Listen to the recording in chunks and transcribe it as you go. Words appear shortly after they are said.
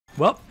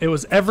Well, it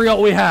was every ult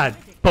we had,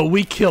 but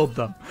we killed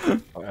them.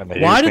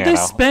 Why did they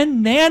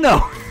spend nano?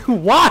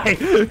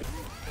 Why?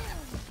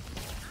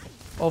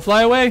 Oh,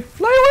 fly away!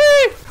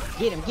 Fly away!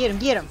 Get him! Get him!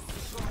 Get him!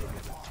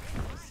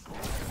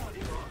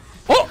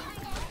 Oh!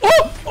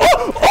 Oh!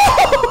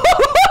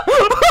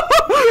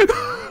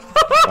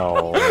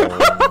 Oh! Oh!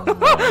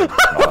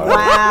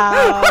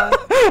 Wow!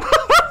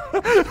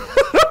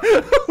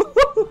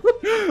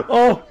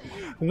 Oh,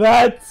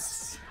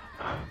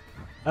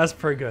 that's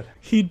pretty good.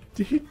 He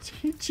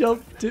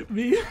jumped at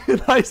me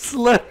and I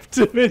slapped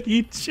him and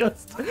he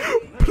just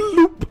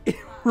ploop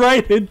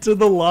right into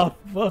the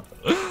lava.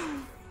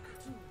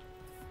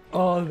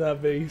 Oh,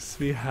 that makes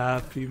me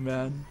happy,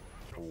 man.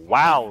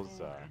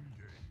 Wowza!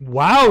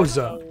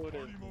 Wowza!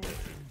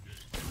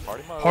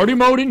 Party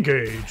mode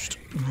engaged.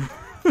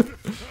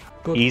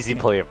 Easy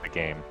play of the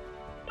game.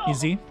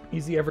 Easy?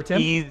 Easy Everton?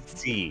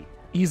 Easy.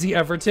 Easy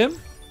Everton?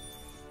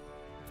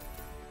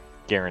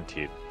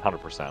 Guaranteed.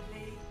 100%.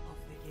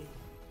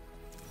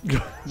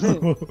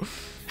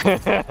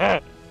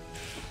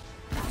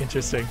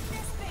 Interesting.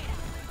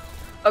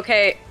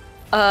 Okay,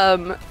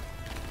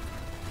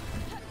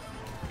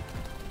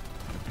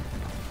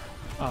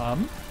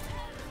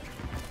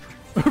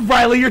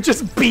 Riley, you're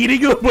just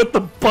beating him with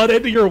the butt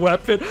end of your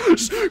weapon.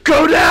 Just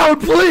go down,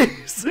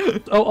 please!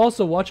 Oh,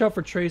 also, watch out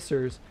for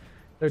tracers.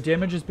 Their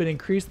damage has been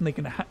increased and they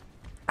can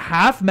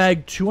half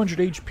mag 200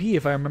 HP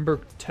if I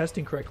remember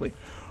testing correctly.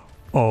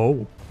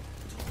 Oh.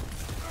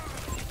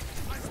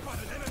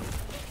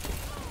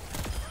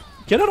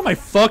 Get out of my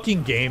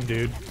fucking game,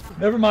 dude.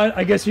 Never mind,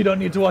 I guess you don't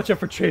need to watch out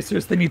for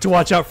tracers. They need to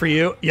watch out for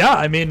you. Yeah,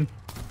 I mean,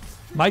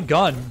 my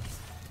gun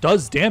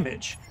does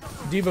damage.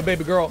 Diva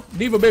baby girl,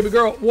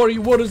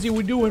 what is it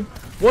we doing?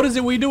 What is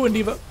it we doing,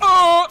 Diva?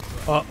 Oh!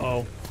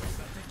 Uh-oh.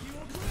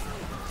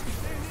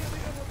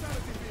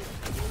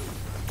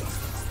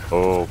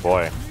 Oh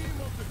boy.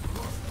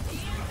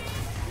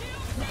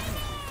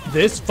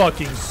 This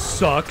fucking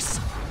sucks.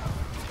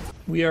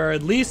 We are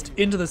at least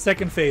into the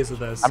second phase of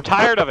this. I'm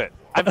tired of it.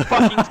 I'm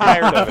fucking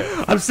tired of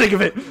it. I'm sick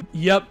of it.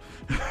 Yep.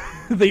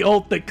 The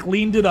ult that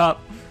cleaned it up.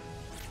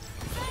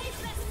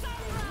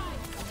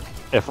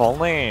 If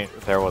only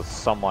there was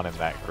someone in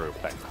that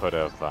group that could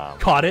have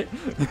Caught it.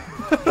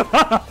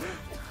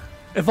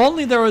 If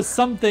only there was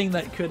something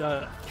that could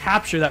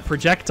capture that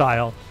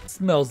projectile.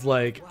 Smells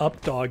like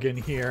updog in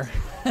here.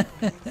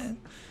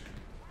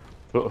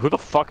 Who the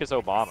fuck is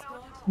Obama?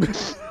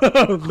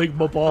 Lick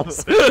my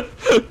balls.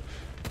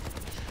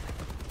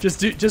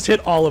 Just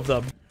hit all of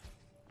them.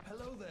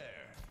 Hello there.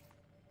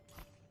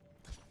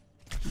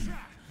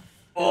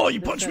 Oh, you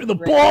punched me in the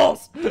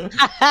balls!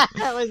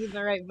 That wasn't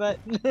the right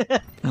button.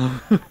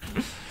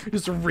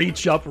 Just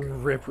reach up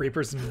and rip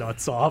Reaper's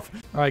nuts off.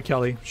 Alright,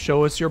 Kelly,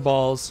 show us your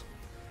balls.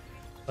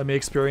 Let me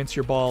experience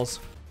your balls.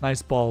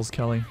 Nice balls,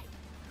 Kelly.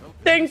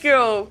 thank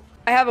you!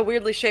 I have a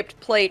weirdly shaped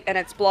plate and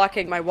it's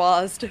blocking my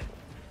WASD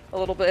a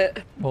little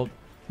bit. Well,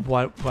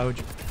 why would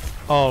you?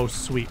 Oh,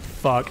 sweet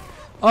fuck.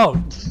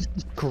 Oh,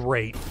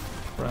 great.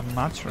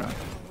 Ramatra.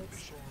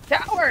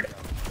 Coward!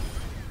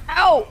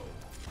 Ow!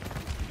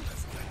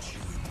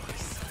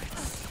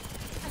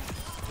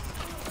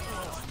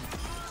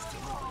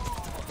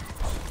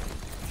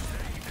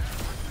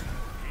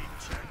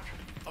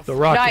 The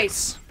rockets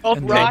Nice.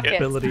 and the Rockets.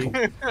 ability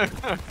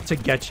to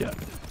get you.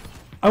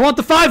 I want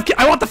the 5!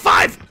 I want the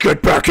 5!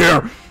 Get back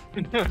here!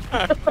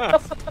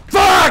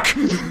 Fuck!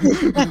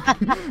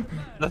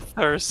 The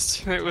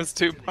thirst. It was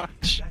too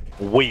much.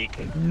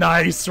 Weak.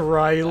 Nice,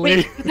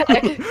 Riley.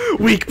 Pathetic.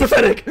 Weak,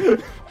 pathetic.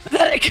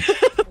 Pathetic.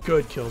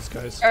 Good kills,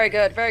 guys. Very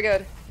good, very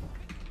good.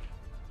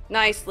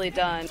 Nicely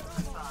done.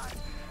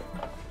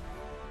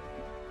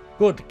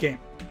 Good game.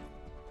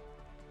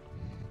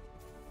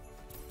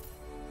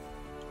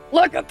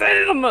 Look at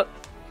them!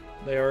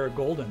 They are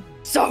golden.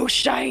 So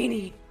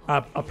shiny! I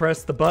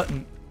pressed the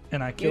button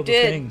and I killed the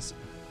did. things.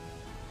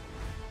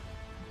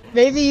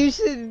 Maybe you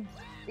should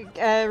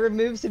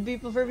remove some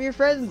people from your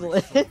friends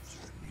list.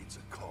 Needs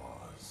a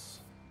cause.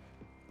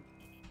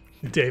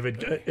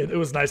 David, it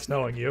was nice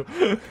knowing you.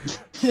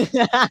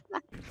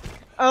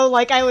 Oh,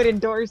 like I would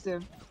endorse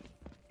him.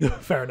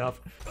 Fair enough.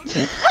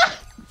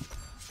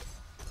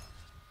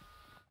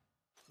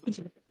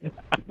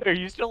 Are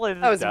you still in?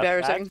 That was death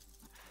embarrassing.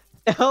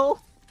 match? No.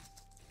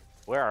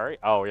 Where are you?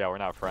 Oh yeah, we're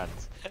not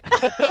friends.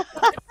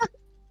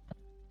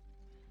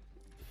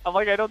 I'm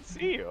like, I don't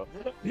see you.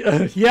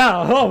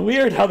 Yeah, oh,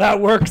 weird how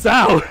that works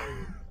out.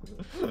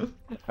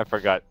 I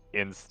forgot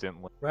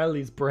instantly.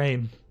 Riley's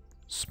brain,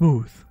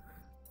 smooth.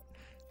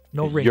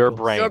 No wrinkles. Your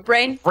brain. Your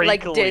brain,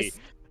 like Wrinkly. this.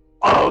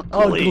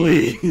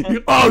 Ugly.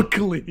 Ugly.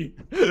 Ugly.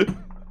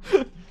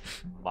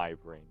 My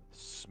brain.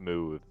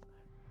 Smooth.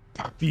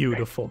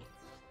 Beautiful.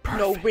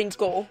 No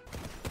wrinkle.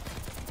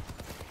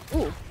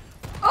 Ooh.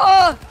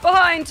 Ah!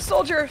 Behind!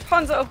 Soldier!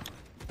 Hanzo!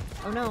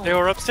 Oh no. They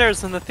were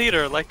upstairs in the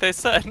theater, like they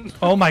said.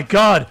 Oh my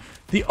god.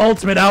 The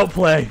ultimate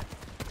outplay.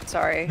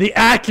 Sorry. The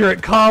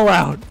accurate call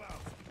out.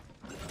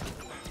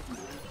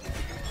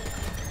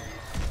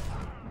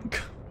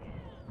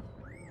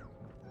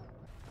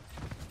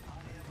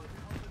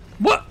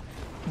 What?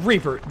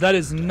 Reaper, that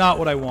is not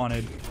what I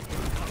wanted.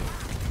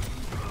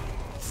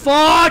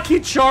 Fuck, he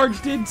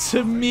charged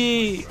into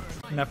me.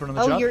 Napper on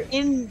the job. You're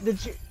in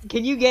the...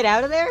 Can you get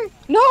out of there?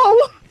 No!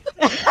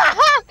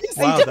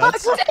 Wow,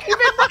 that's... David,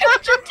 why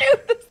would you do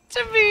this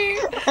to me?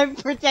 I'm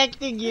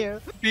protecting you.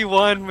 Be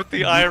one with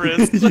the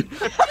iris. David!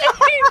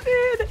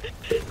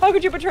 How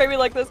could you betray me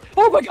like this?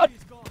 Oh my god!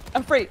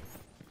 I'm free.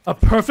 A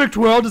perfect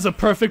world is a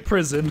perfect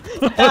prison.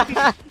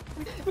 I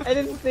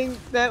didn't think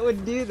that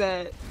would do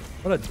that.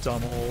 What a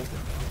dumb hole.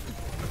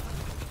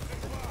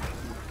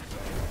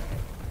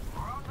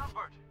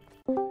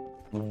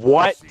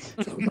 What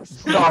the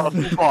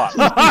fuck?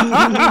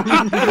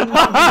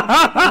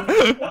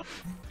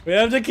 We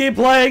have to keep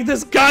playing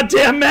this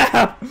goddamn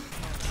map!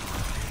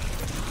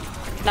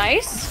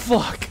 Nice.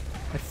 Fuck.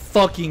 I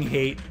fucking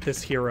hate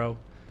this hero.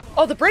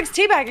 Oh, the Briggs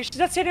teabagging. She's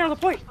not standing on the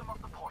point.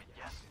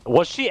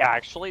 Was she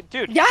actually?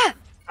 Dude. Yeah!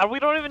 And we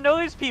don't even know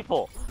these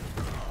people.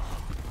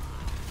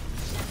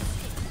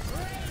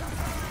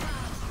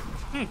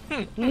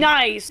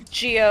 Nice,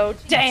 Geo.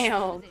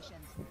 Damn.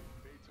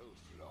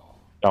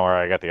 Don't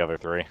worry, I got the other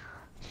 3.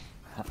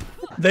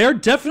 They're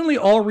definitely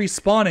all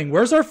respawning.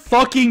 Where's our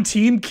fucking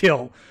team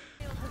kill?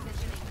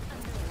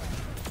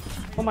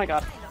 Oh my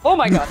god. Oh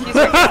my god. He's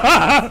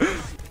right.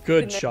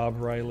 Good job,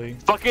 Riley.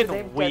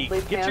 Fucking weak.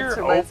 Deadly Get pants your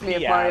reminds me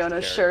of OP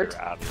Mariona's ass shirt.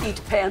 character out of here.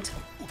 Eat pant.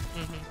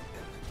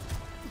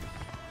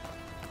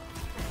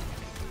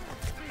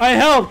 I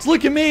helped!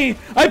 Look at me!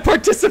 I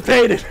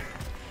participated!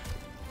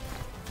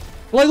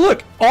 Like,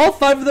 look, all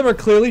 5 of them are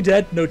clearly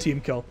dead. No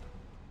team kill.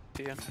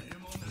 Yeah.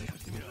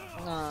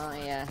 Oh,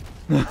 yeah.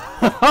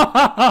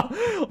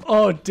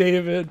 Oh,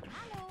 David.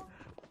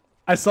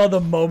 I saw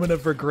the moment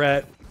of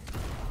regret.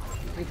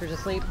 Reaper's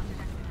asleep.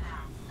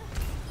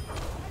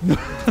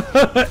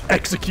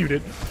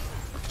 Executed.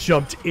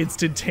 Jumped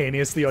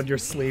instantaneously on your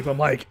sleep. I'm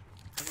like,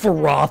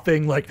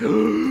 frothing, like,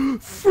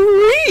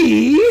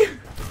 free?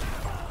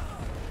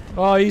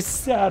 Oh, he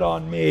sat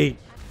on me.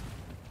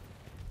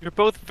 You're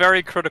both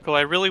very critical.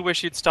 I really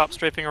wish you'd stop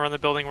strafing around the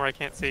building where I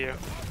can't see you.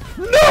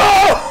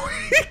 No!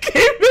 He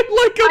came in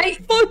like a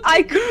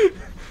fucking...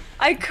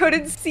 I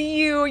couldn't see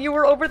you. You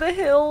were over the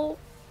hill.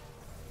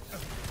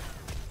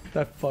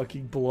 That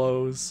fucking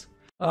blows.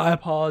 I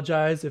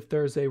apologize if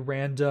there's a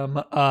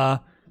random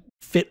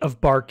fit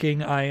of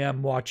barking. I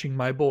am watching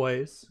my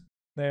boys.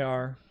 They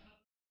are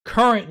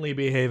currently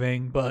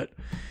behaving, but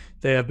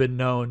they have been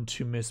known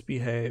to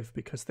misbehave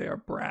because they are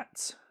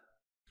brats.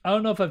 I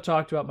don't know if I've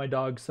talked about my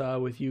dogs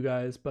with you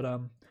guys, but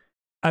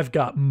I've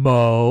got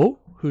Mo,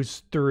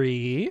 who's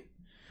 3,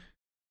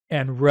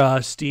 and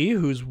Rusty,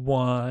 who's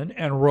 1,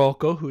 and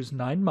Rocco, who's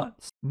 9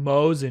 months.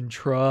 Mo's in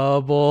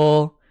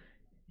trouble.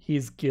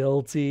 He's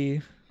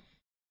guilty.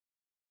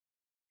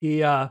 He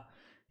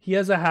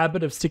has a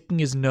habit of sticking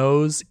his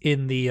nose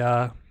in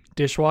the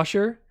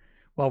dishwasher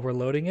while we're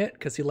loading it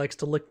because he likes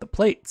to lick the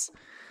plates.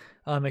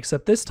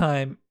 Except this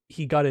time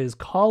he got his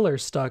collar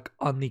stuck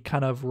on the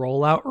kind of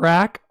rollout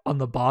rack on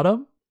the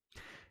bottom.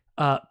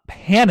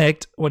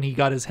 Panicked when he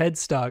got his head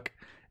stuck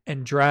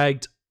and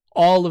dragged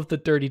all of the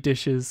dirty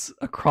dishes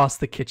across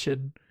the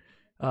kitchen,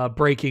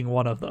 breaking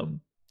one of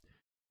them.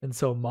 And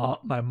so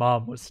my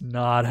mom was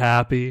not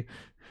happy.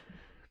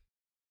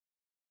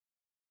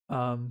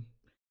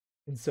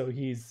 And so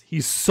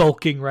he's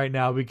sulking right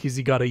now because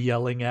he got a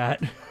yelling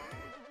at.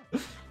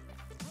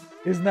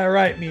 Isn't that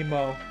right,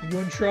 Mimo? You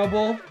in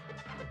trouble?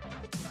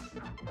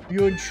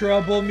 You in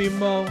trouble,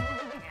 Mimo?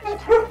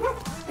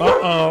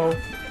 Uh-oh.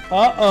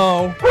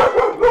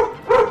 Uh-oh.